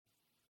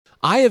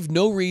I have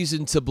no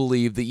reason to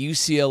believe that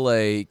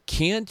UCLA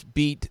can't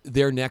beat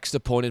their next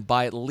opponent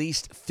by at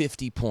least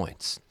 50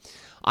 points.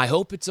 I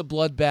hope it's a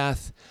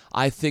bloodbath.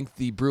 I think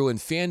the Bruin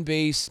fan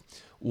base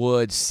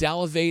would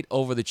salivate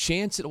over the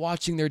chance at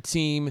watching their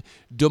team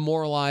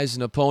demoralize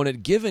an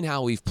opponent, given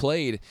how we've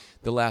played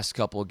the last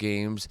couple of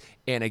games.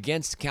 And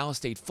against Cal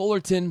State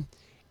Fullerton,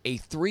 a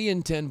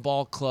 3-10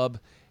 ball club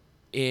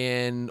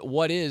in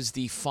what is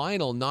the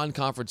final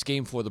non-conference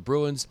game for the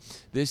Bruins.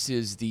 This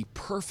is the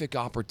perfect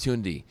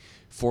opportunity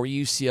for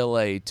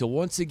UCLA to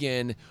once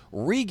again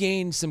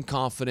regain some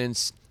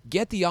confidence,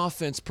 get the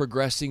offense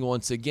progressing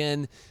once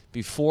again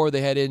before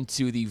they head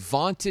into the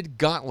vaunted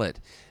gauntlet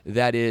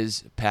that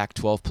is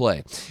Pac-12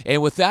 play.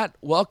 And with that,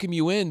 welcome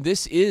you in.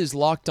 This is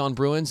Locked On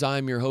Bruins.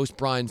 I'm your host,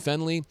 Brian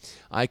Fenley.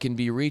 I can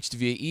be reached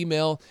via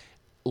email,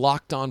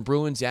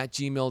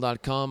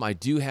 lockedonbruins@gmail.com. I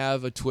do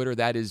have a Twitter.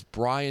 That is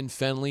Brian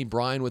Fenley,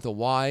 Brian with a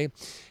Y.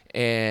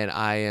 And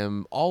I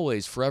am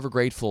always forever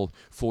grateful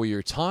for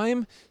your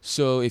time.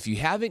 So if you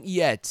haven't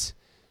yet,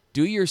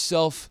 do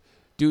yourself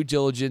due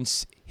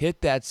diligence,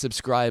 hit that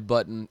subscribe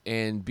button,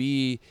 and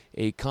be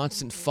a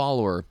constant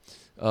follower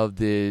of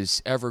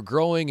this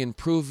ever-growing,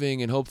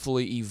 improving, and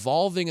hopefully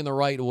evolving in the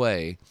right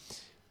way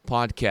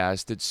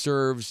podcast that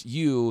serves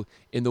you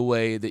in the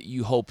way that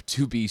you hope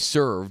to be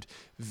served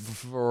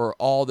for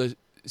all the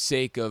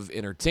sake of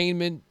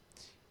entertainment,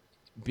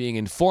 being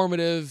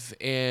informative,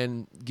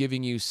 and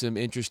giving you some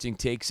interesting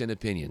takes and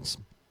opinions.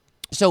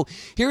 So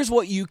here's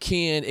what you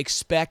can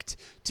expect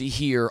to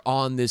hear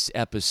on this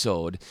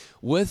episode.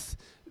 With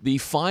the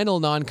final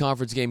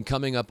non-conference game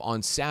coming up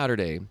on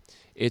Saturday,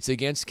 it's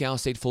against Cal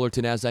State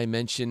Fullerton. As I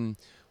mentioned,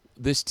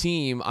 this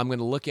team, I'm going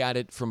to look at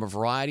it from a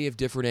variety of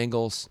different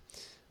angles.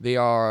 They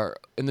are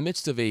in the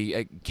midst of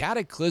a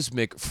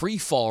cataclysmic free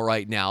fall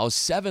right now,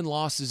 7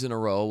 losses in a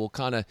row. We'll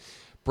kind of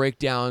break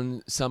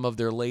down some of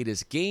their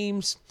latest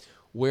games,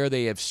 where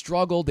they have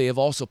struggled. They have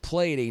also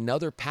played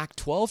another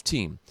Pac-12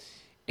 team,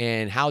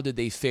 and how did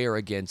they fare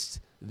against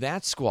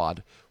that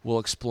squad? We'll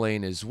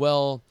explain as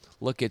well.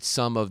 Look at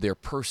some of their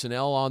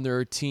personnel on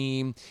their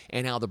team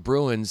and how the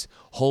Bruins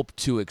hope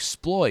to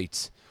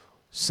exploit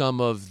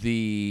some of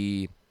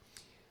the,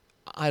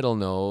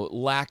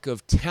 lack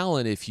of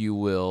talent, if you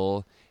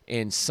will,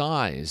 and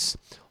size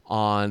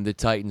on the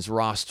Titans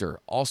roster.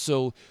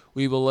 Also,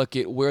 we will look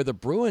at where the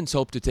Bruins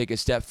hope to take a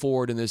step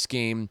forward in this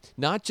game,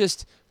 not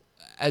just,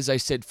 as I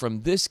said,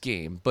 from this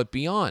game, but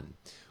beyond.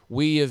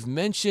 We have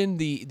mentioned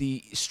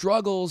the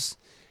struggles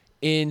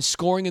in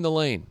scoring in the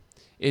lane.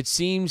 It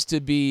seems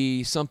to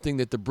be something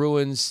that the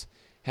Bruins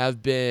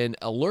have been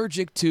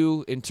allergic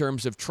to in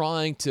terms of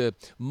trying to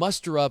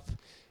muster up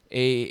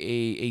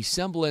a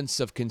semblance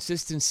of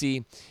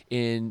consistency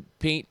in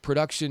paint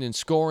production and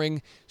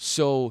scoring.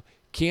 So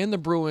can the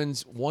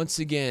Bruins once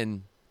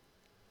again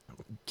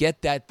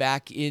get that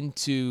back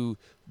into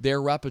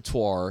their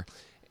repertoire?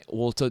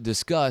 We'll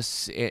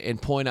discuss and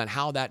point out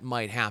how that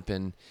might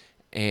happen.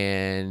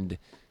 And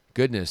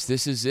goodness,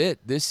 this is it.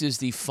 This is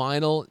the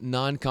final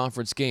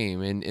non-conference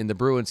game, and the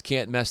Bruins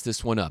can't mess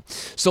this one up.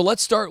 So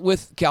let's start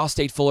with Cal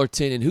State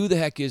Fullerton, and who the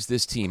heck is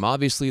this team?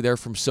 Obviously, they're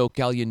from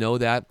SoCal. You know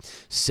that.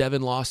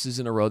 7 losses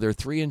in a row. They're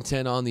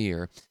 3-10 on the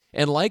year.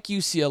 And like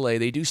UCLA,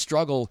 they do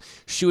struggle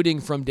shooting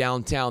from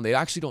downtown. They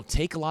actually don't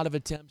take a lot of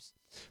attempts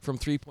from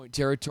three-point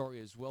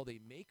territory as well. They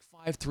make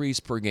 5 threes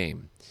per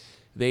game.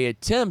 They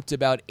attempt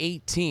about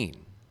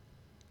 18.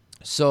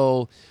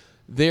 So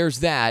there's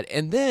that.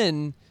 And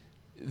then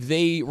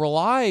they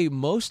rely,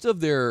 most of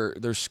their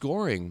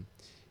scoring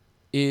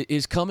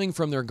is coming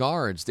from their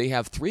guards. They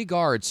have 3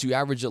 guards who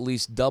average at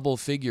least double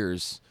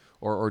figures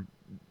or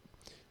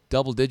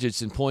double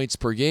digits in points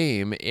per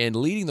game. And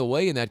leading the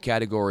way in that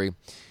category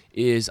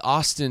is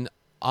Austin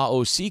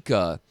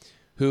Aosika,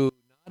 who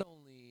not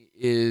only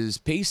is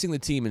pacing the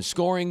team in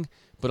scoring,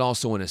 but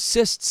also in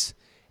assists,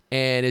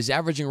 and is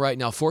averaging right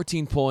now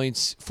 14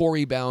 points, 4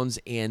 rebounds,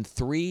 and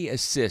 3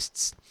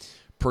 assists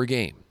per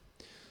game.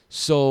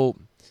 So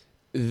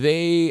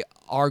they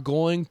are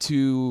going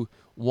to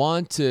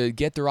want to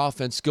get their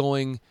offense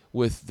going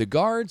with the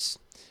guards.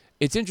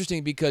 It's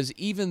interesting because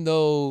even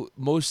though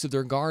most of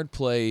their guard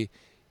play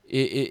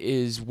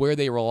is where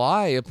they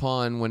rely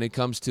upon when it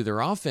comes to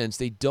their offense,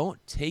 they don't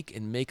take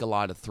and make a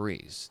lot of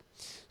threes.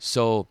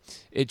 So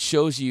it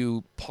shows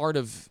you part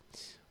of,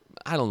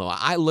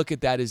 I look at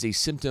that as a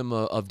symptom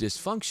of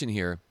dysfunction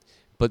here,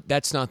 but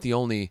that's not the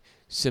only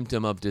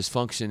symptom of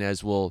dysfunction,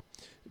 as we'll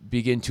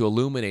begin to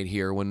illuminate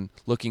here when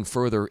looking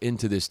further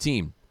into this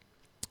team.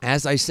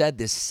 As I said,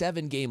 this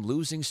 7-game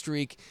losing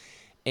streak,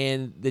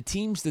 and the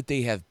teams that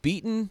they have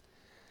beaten,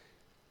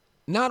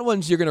 not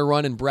ones you're going to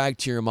run and brag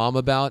to your mom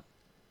about.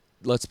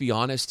 Let's be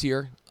honest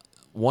here.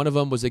 One of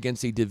them was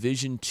against a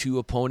Division II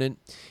opponent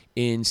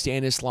in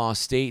Stanislaus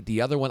State.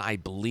 The other one, I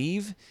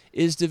believe,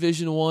 is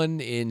Division I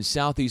in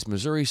Southeast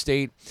Missouri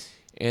State.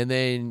 And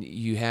then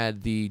you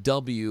had the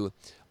W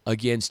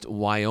against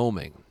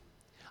Wyoming.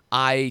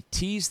 I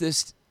teased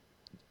this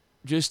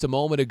just a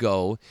moment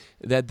ago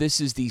that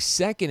this is the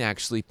second,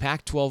 actually,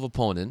 Pac-12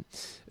 opponent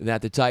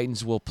that the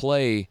Titans will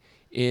play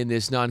in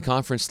this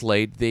non-conference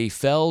slate. They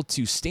fell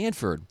to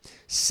Stanford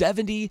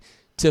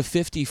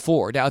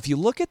 70-54. Now, if you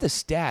look at the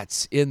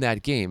stats in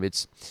that game,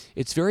 it's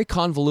very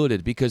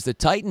convoluted because the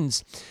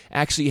Titans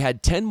actually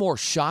had 10 more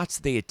shots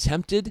they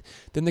attempted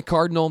than the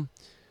Cardinal,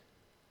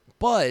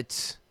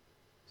 but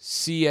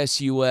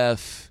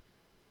CSUF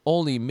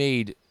only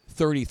made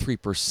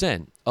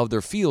 33% of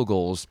their field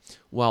goals,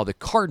 while the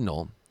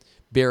Cardinal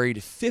buried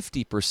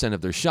 50%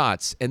 of their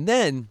shots. And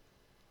then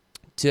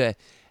to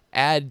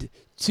add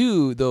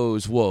to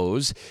those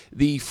woes,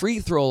 the free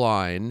throw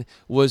line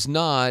was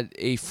not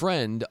a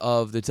friend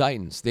of the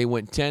Titans. They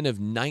went 10 of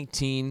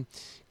 19,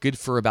 good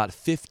for about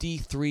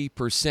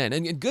 53%.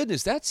 And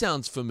goodness, that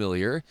sounds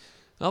familiar.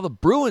 Now the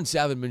Bruins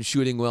haven't been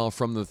shooting well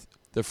from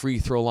the free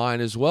throw line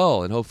as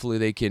well, and hopefully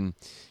they can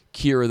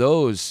cure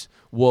those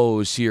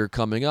woes here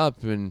coming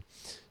up and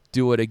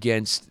do it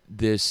against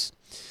this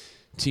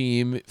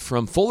team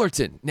from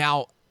Fullerton.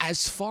 Now,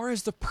 as far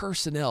as the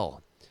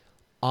personnel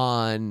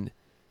on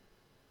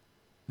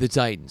the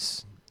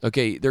Titans,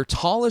 okay, their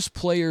tallest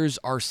players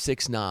are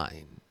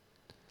 6'9".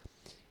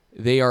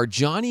 They are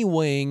Johnny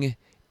Wing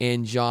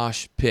and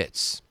Josh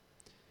Pitts.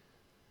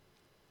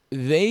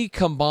 They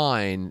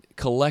combine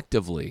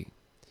collectively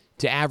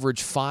to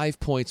average 5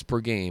 points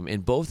per game,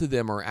 and both of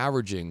them are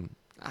averaging,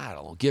 I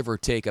don't know, give or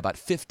take about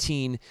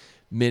 15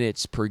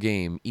 minutes per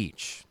game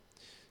each.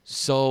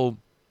 So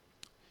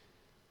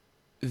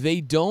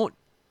they don't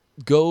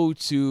go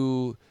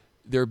to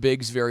their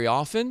bigs very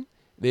often.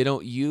 They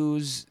don't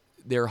use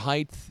their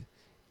height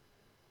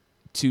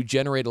to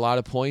generate a lot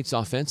of points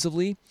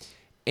offensively.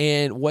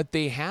 And what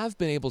they have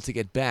been able to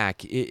get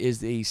back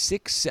is a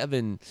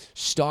 6'7"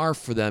 star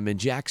for them in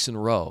Jackson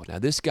Rowe. Now,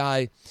 this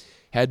guy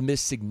had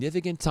missed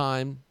significant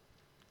time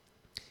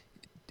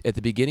at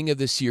the beginning of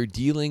this year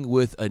dealing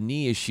with a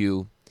knee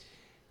issue,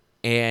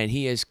 and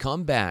he has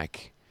come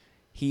back.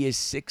 He is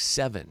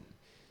 6'7".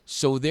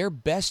 So their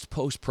best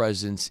post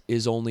presence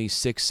is only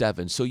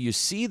 6'7". So you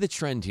see the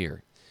trend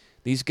here.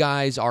 These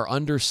guys are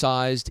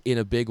undersized in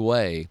a big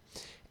way.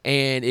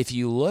 And if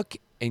you look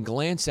and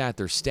glance at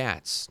their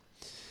stats,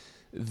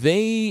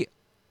 they,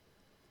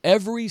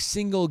 every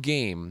single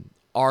game,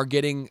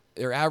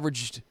 they're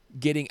averaged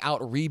getting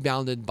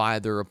out-rebounded by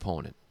their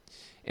opponent.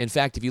 In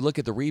fact, if you look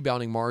at the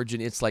rebounding margin,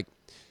 it's like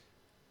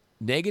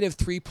negative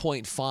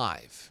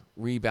 3.5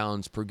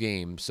 rebounds per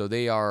game. So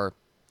they are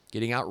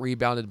getting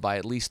out-rebounded by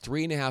at least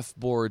 3.5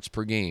 boards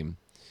per game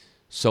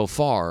so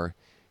far.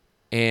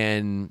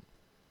 And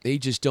they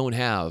just don't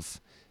have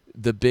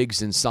the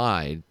bigs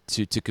inside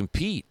to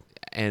compete.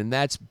 And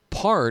that's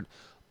part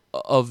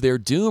of their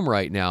doom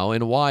right now,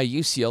 and why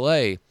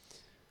UCLA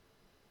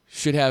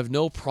should have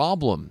no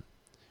problem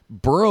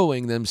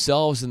burrowing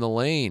themselves in the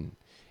lane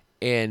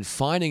and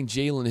finding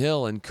Jalen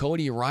Hill and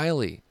Cody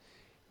Riley,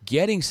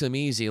 getting some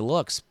easy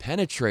looks,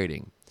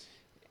 penetrating,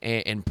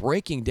 and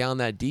breaking down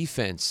that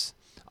defense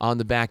on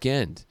the back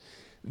end.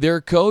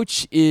 Their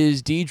coach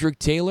is Dedrick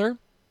Taylor,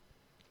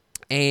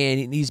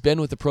 and he's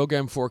been with the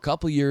program for a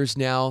couple years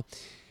now,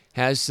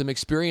 has some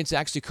experience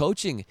actually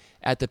coaching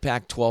at the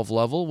Pac-12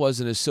 level, was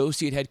an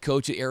associate head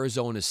coach at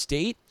Arizona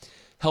State,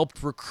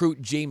 helped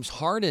recruit James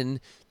Harden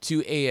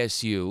to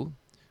ASU.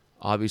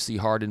 Obviously,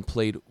 Harden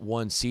played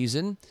one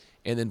season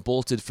and then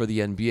bolted for the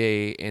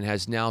NBA and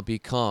has now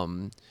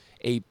become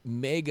a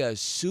mega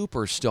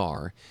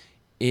superstar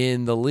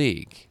in the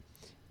league.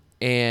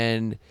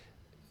 And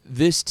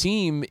this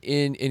team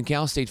in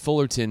Cal State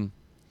Fullerton,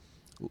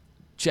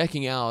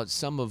 checking out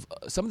some of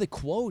the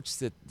quotes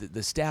that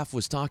the staff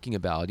was talking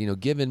about,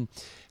 given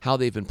how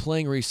they've been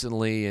playing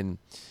recently. And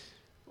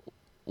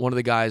one of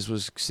the guys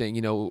was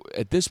saying,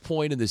 at this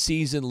point in the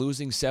season,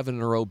 losing 7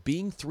 in a row,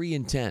 being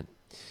 3-10,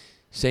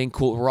 saying,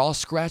 quote, we're all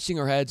scratching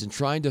our heads and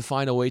trying to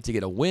find a way to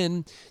get a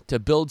win, to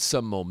build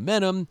some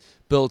momentum,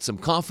 build some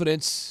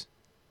confidence.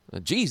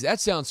 Geez, that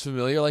sounds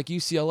familiar, like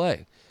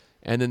UCLA.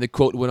 And then the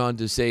quote went on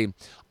to say,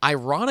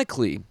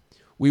 ironically,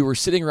 we were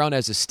sitting around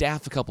as a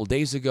staff a couple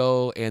days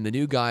ago, and the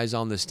new guys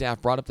on the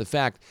staff brought up the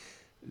fact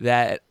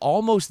that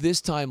almost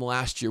this time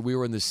last year, we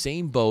were in the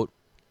same boat.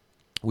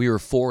 We were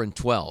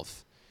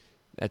 4-12.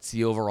 That's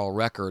the overall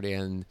record,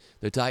 and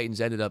the Titans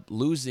ended up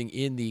losing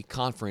in the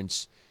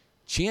conference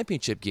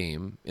championship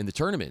game in the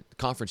tournament,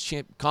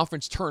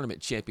 conference tournament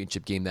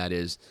championship game, that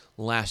is,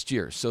 last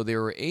year. So they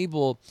were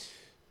able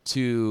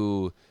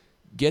to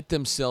get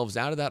themselves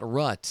out of that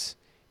rut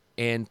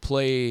and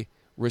play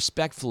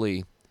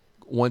respectfully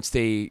once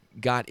they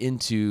got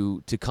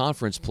into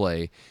conference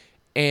play.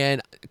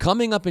 And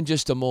coming up in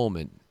just a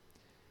moment,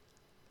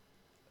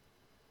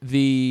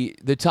 the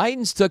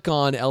Titans took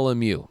on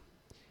LMU.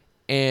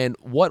 And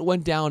what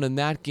went down in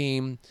that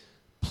game,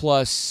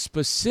 plus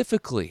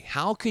specifically,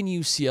 how can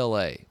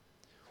UCLA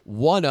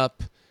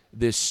one-up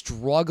this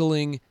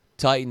struggling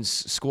Titans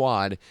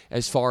squad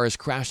as far as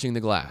crashing the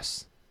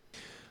glass?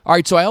 All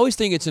right, so I always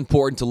think it's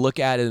important to look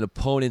at an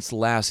opponent's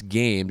last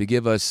game to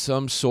give us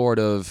some sort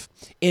of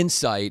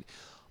insight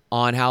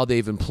on how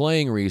they've been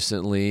playing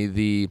recently.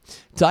 The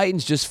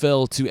Titans just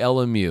fell to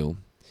LMU,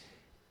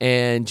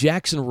 and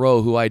Jackson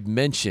Rowe, who I'd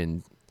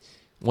mentioned,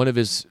 one of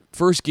his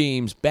first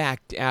games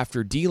back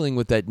after dealing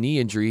with that knee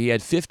injury. He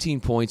had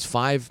 15 points,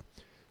 5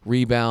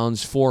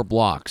 rebounds, 4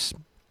 blocks.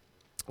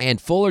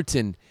 And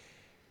Fullerton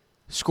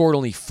scored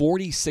only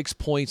 46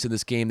 points in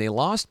this game. They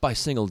lost by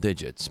single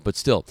digits, but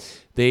still,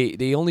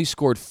 they only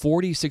scored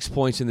 46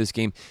 points in this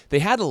game. They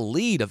had a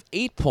lead of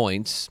 8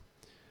 points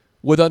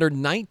with under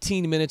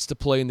 19 minutes to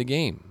play in the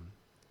game.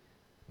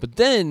 But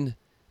then,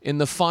 in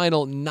the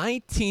final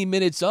 19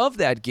 minutes of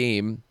that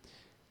game,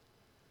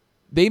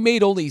 they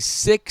made only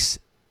 6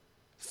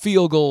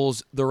 field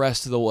goals the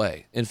rest of the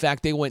way. In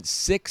fact, they went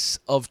 6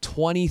 of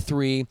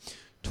 23,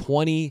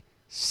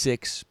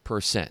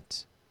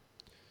 26%.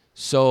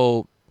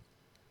 So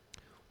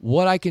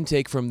what I can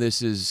take from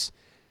this is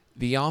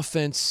the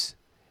offense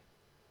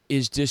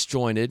is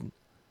disjointed.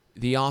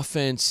 The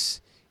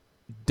offense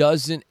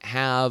doesn't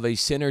have a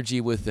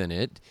synergy within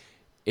it.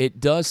 It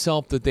does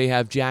help that they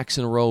have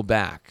Jackson Rowe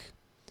back.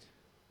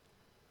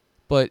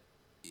 But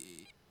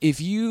if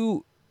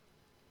you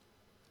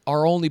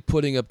are only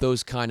putting up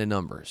those kind of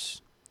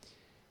numbers,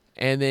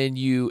 and then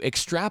you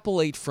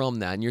extrapolate from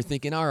that, and you're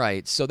thinking, all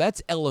right, so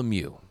that's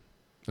LMU,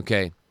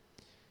 okay?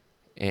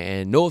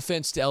 And no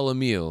offense to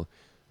LMU,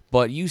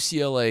 but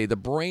UCLA, the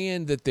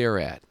brand that they're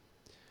at,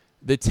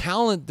 the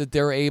talent that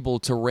they're able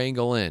to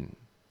wrangle in,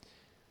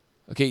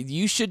 okay,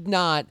 you should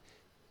not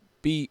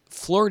be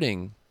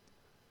flirting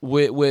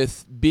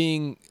with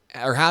being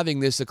or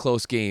having this a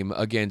close game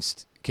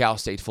against Cal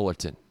State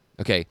Fullerton,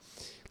 okay?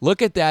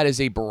 Look at that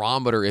as a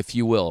barometer, if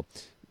you will.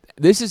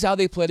 This is how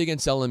they played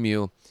against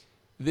LMU.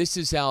 This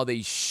is how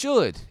they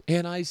should,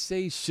 and I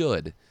say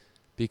should,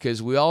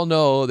 because we all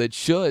know that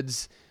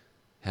shoulds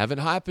haven't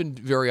happened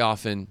very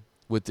often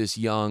with this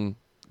young,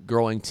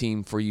 growing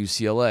team for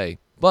UCLA.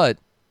 But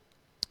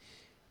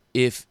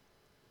if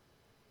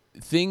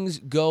things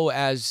go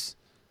as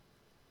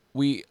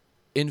we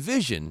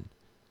envision,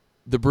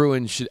 the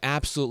Bruins should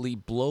absolutely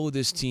blow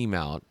this team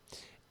out.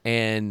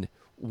 And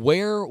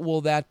where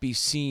will that be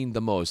seen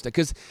the most?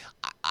 Because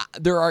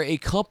there are a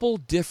couple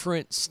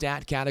different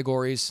stat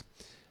categories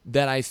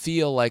that I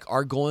feel like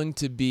are going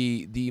to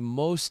be the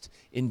most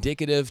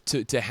indicative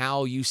to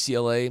how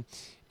UCLA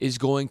is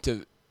going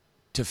to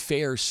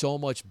fare so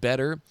much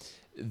better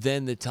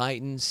than the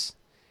Titans.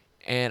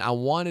 And I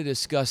want to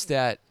discuss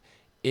that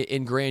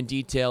in grand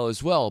detail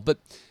as well. But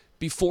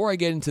before I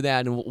get into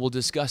that, and we'll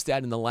discuss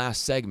that in the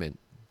last segment,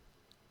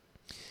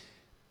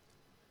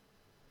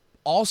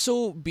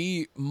 also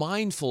be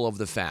mindful of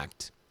the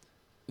fact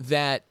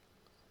that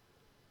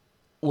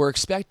we're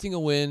expecting a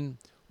win.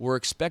 We're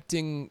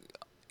expecting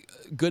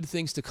good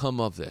things to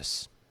come of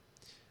this.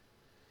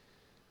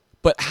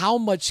 But how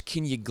much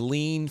can you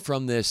glean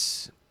from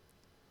this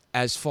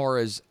as far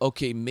as,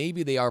 okay,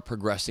 maybe they are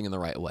progressing in the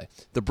right way?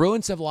 The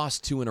Bruins have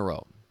lost 2 in a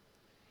row,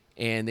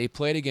 and they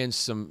played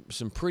against some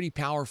pretty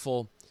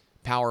powerful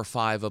Power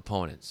 5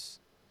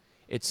 opponents.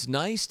 It's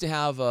nice to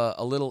have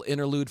a little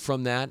interlude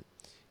from that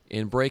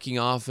in breaking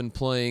off and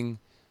playing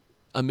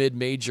a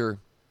mid-major.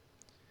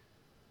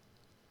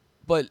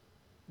 But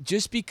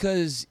just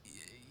because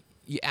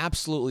you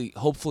absolutely,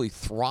 hopefully,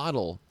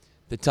 throttle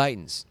the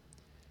Titans,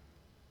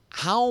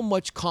 how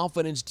much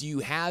confidence do you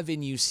have in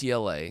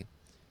UCLA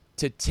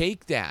to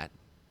take that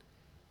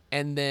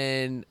and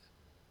then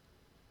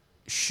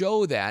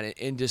show that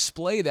and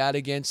display that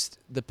against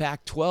the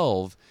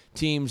Pac-12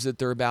 teams that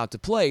they're about to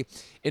play?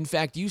 In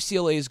fact,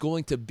 UCLA is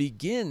going to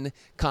begin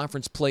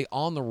conference play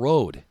on the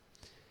road.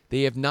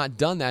 They have not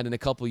done that in a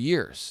couple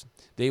years.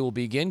 They will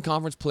begin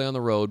conference play on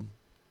the road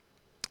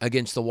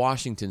against the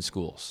Washington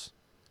schools.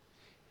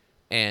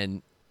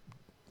 And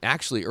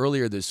actually,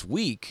 earlier this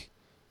week,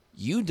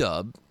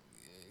 UW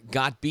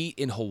got beat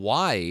in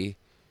Hawaii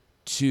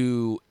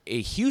to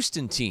a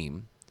Houston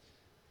team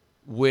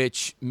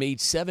which made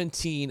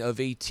 17 of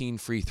 18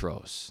 free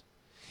throws.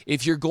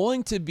 If you're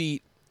going to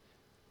beat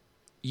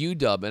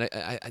UW, and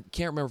I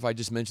can't remember if I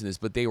just mentioned this,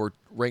 but they were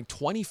ranked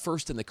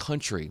 21st in the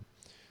country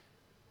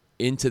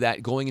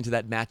going into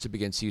that matchup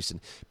against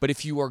Houston. But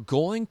if you are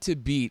going to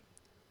beat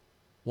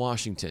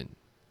Washington,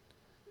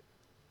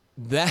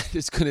 that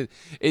is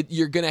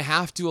you're going to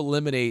have to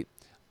eliminate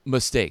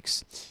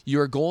mistakes.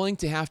 You're going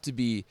to have to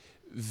be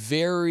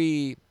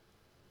very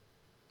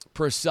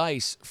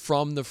precise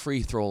from the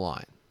free throw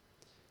line,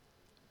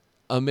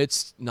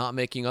 amidst not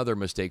making other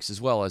mistakes as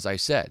well, as I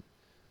said.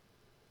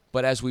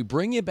 But as we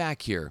bring you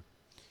back here,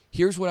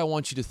 here's what I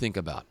want you to think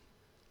about.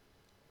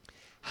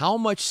 How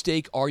much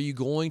stake are you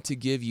going to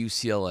give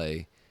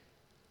UCLA,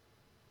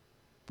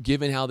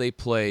 given how they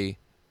play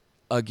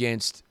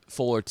against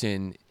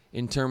Fullerton,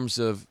 in terms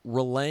of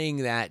relaying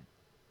that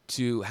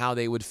to how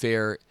they would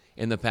fare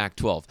in the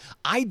Pac-12?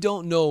 I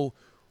don't know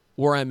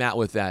where I'm at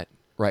with that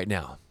right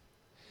now,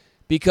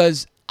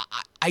 because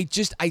I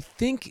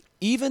think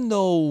even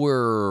though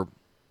we're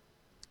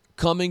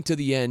coming to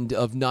the end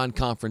of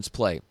non-conference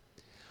play,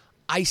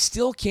 I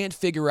still can't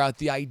figure out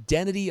the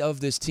identity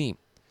of this team.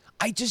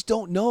 I just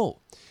don't know,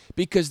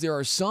 because there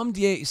are some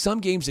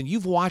games, and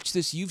you've watched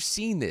this, you've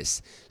seen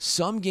this,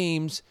 some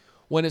games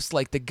when it's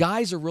like the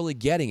guys are really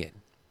getting it.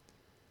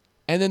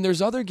 And then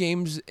there's other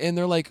games, and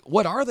they're like,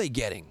 what are they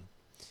getting?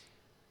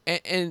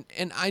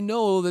 And I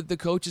know that the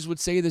coaches would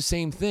say the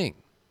same thing.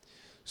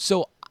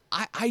 So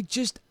I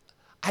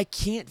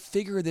can't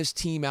figure this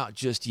team out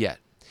just yet.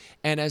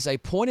 And as I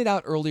pointed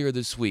out earlier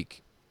this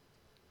week,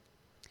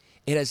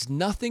 it has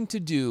nothing to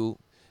do,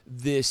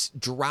 this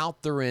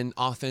drought they're in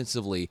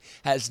offensively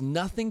has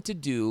nothing to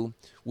do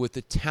with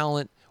the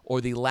talent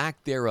or the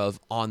lack thereof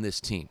on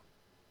this team.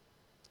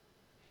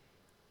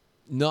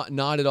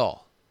 Not at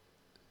all.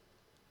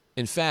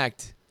 In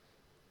fact,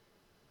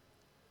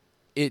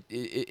 it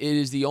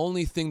is the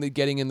only thing that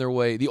getting in their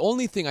way. The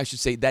only thing I should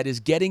say that is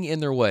getting in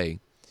their way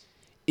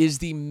is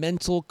the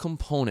mental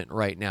component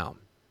right now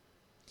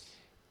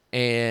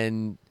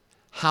and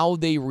how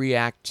they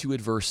react to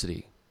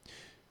adversity.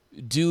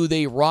 Do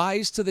they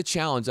rise to the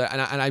challenge?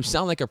 And I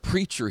sound like a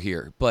preacher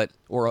here, but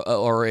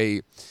or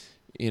a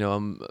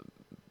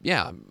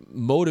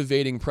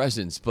motivating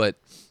presence, but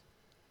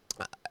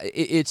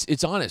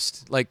it's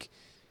honest. Like,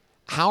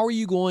 how are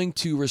you going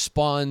to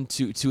respond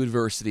to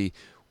adversity?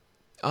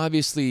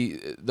 Obviously,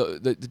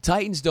 the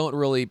Titans don't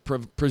really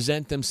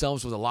present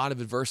themselves with a lot of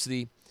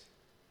adversity.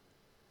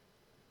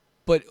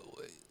 But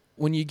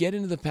when you get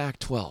into the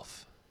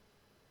Pac-12,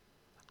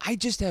 I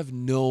just have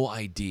no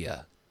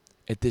idea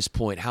at this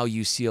point how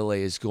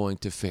UCLA is going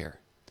to fare.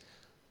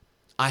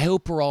 I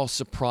hope we're all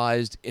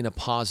surprised in a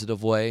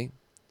positive way.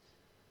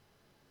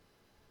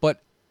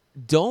 But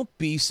don't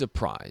be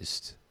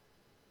surprised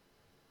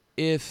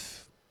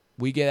if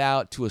we get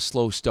out to a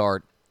slow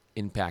start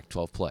in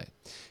Pac-12 play.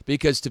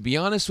 Because to be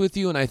honest with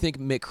you, and I think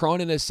Mick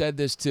Cronin has said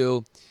this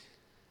too,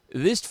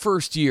 this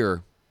first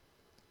year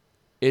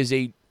is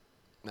I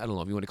don't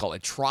know if you want to call it a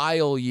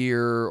trial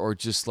year or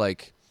just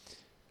like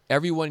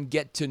everyone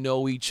get to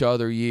know each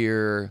other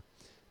year.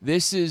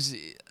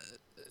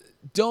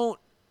 Don't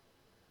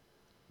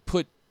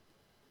put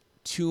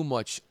too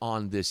much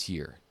on this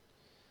year,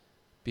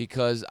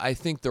 because I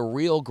think the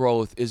real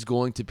growth is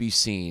going to be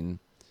seen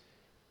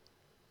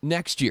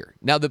next year.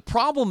 Now, the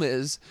problem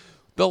is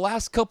the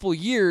last couple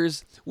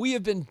years, we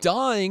have been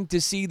dying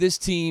to see this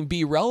team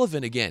be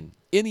relevant again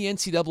in the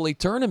NCAA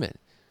tournament.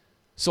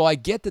 So I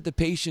get that the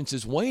patience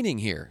is waning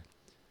here,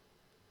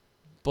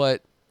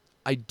 but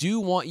I do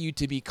want you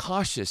to be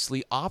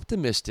cautiously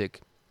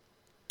optimistic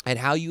at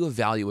how you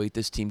evaluate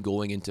this team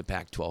going into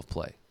Pac-12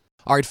 play.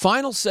 All right,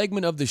 final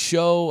segment of the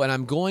show, and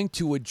I'm going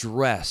to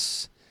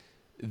address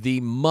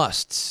the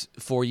musts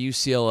for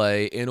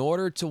UCLA in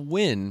order to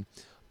win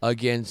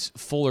against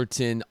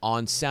Fullerton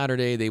on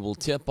Saturday. They will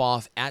tip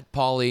off at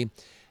Pauley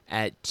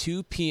at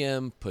 2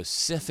 p.m.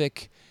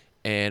 Pacific,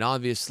 and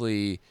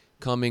obviously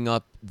coming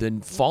up the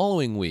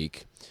following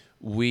week,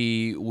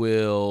 we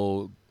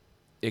will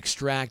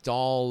extract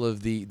all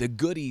of the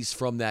goodies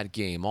from that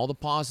game, all the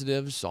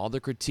positives, all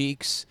the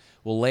critiques.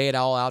 We'll lay it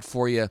all out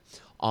for you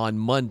on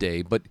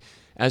Monday. But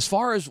as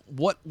far as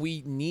what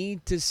we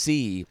need to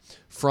see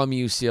from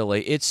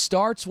UCLA, it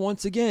starts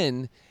once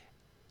again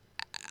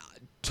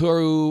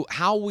to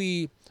how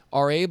we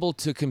are able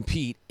to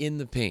compete in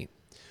the paint.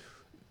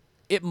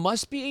 It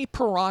must be a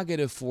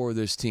prerogative for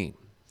this team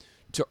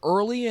to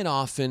early and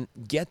often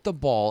get the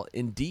ball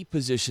in deep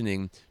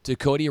positioning to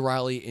Cody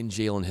Riley and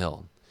Jalen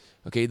Hill.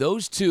 Okay,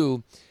 those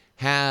two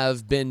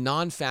have been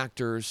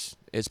non-factors.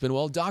 It's been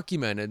well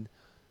documented.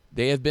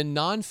 They have been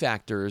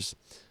non-factors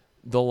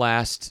the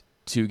last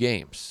two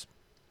games.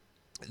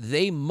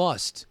 They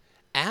must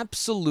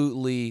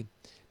absolutely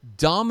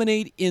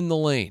dominate in the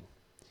lane.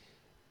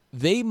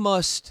 They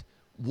must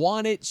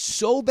want it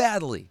so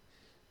badly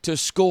to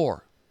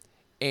score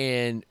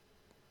and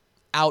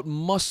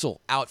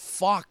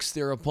outfox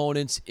their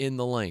opponents in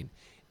the lane.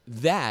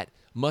 That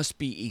must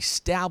be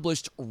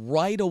established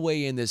right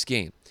away in this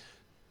game,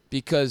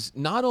 because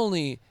not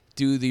only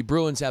do the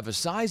Bruins have a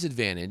size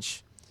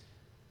advantage,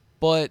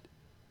 but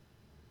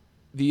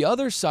the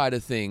other side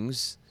of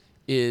things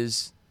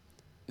is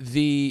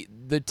the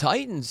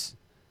Titans,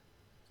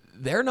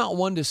 they're not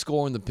one to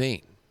score in the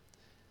paint.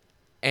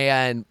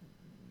 And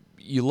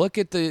you look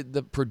at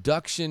the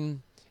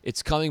production,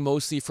 it's coming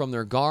mostly from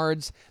their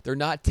guards. They're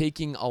not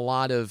taking a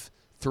lot of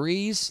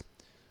threes.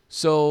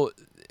 So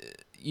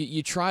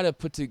you try to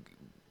put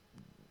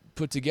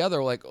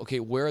together, like, okay,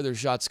 where are their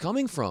shots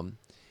coming from?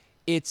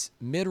 It's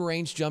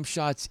mid-range jump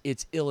shots.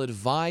 It's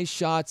ill-advised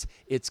shots.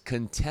 It's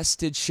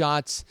contested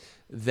shots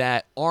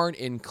that aren't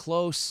in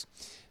close.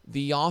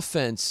 The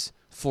offense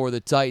for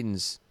the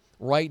Titans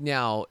right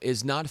now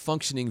is not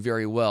functioning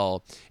very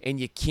well, and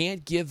you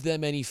can't give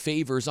them any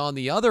favors on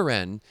the other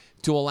end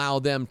to allow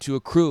them to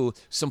accrue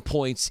some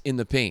points in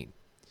the paint.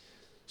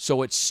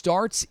 So it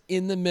starts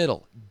in the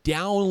middle,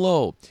 down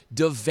low,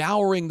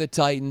 devouring the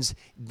Titans.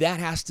 That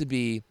has to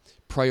be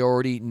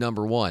priority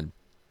number one.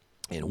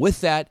 And with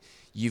that,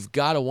 you've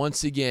got to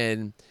once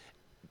again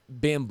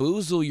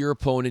bamboozle your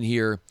opponent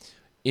here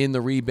in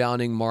the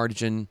rebounding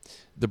margin.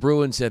 The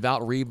Bruins have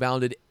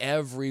out-rebounded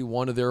every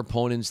one of their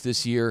opponents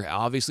this year.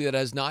 Obviously, that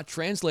has not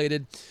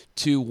translated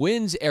to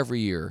wins every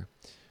year,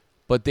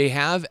 but they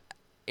have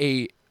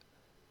a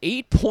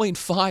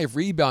 8.5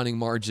 rebounding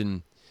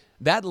margin.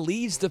 That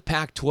leads the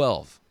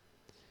Pac-12.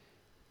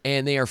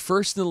 And they are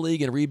first in the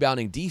league in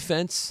rebounding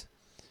defense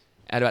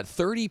at about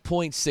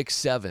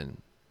 30.67.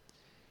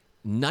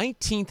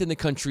 19th in the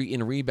country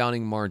in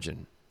rebounding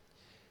margin.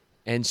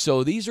 And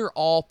so these are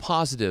all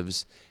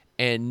positives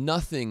and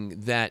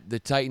nothing that the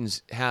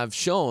Titans have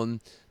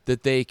shown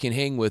that they can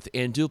hang with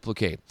and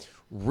duplicate.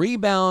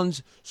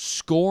 Rebounds,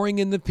 scoring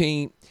in the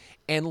paint,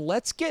 and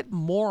let's get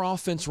more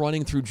offense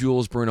running through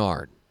Jules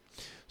Bernard.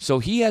 So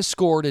he has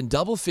scored in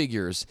double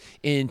figures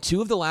in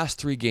 2 of the last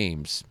 3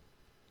 games.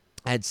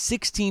 Had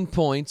 16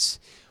 points,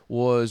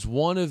 was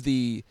one of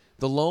the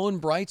lone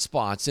bright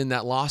spots in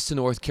that loss to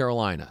North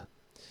Carolina.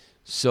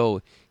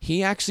 So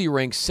he actually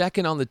ranks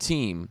second on the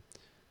team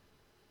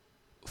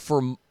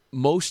for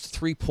most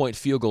 3-point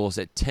field goals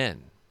at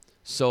 10.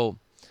 So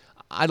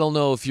I don't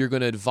know if you're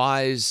going to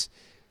advise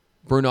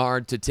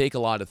Bernard to take a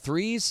lot of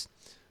threes,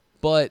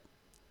 but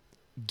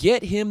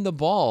get him the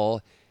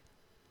ball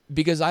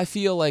because I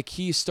feel like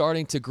he's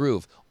starting to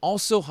groove.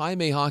 Also,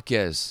 Jaime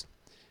Jaquez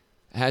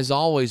has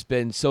always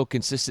been so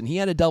consistent. He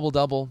had a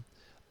double-double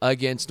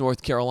against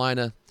North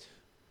Carolina,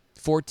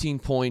 14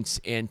 points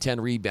and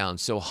 10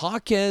 rebounds. So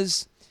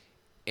Jaquez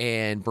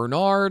and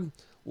Bernard,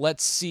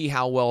 let's see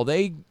how well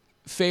they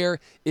fare.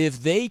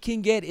 If they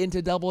can get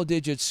into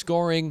double-digit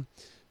scoring,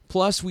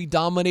 plus we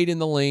dominate in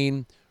the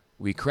lane,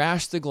 we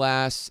crash the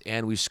glass,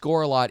 and we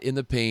score a lot in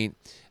the paint,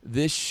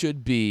 this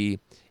should be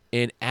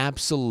an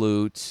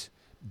absolute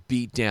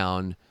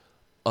beatdown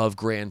of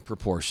grand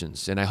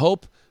proportions. And I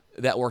hope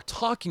that we're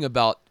talking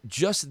about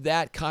just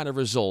that kind of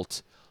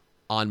result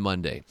on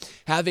Monday.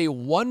 Have a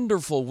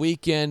wonderful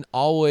weekend.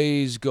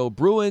 Always go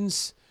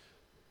Bruins.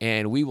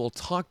 And we will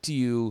talk to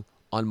you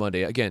on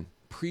Monday. Again,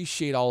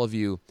 appreciate all of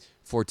you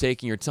for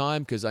taking your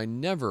time because I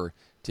never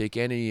take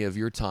any of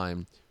your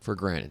time for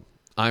granted.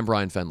 I'm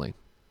Brian Fenley.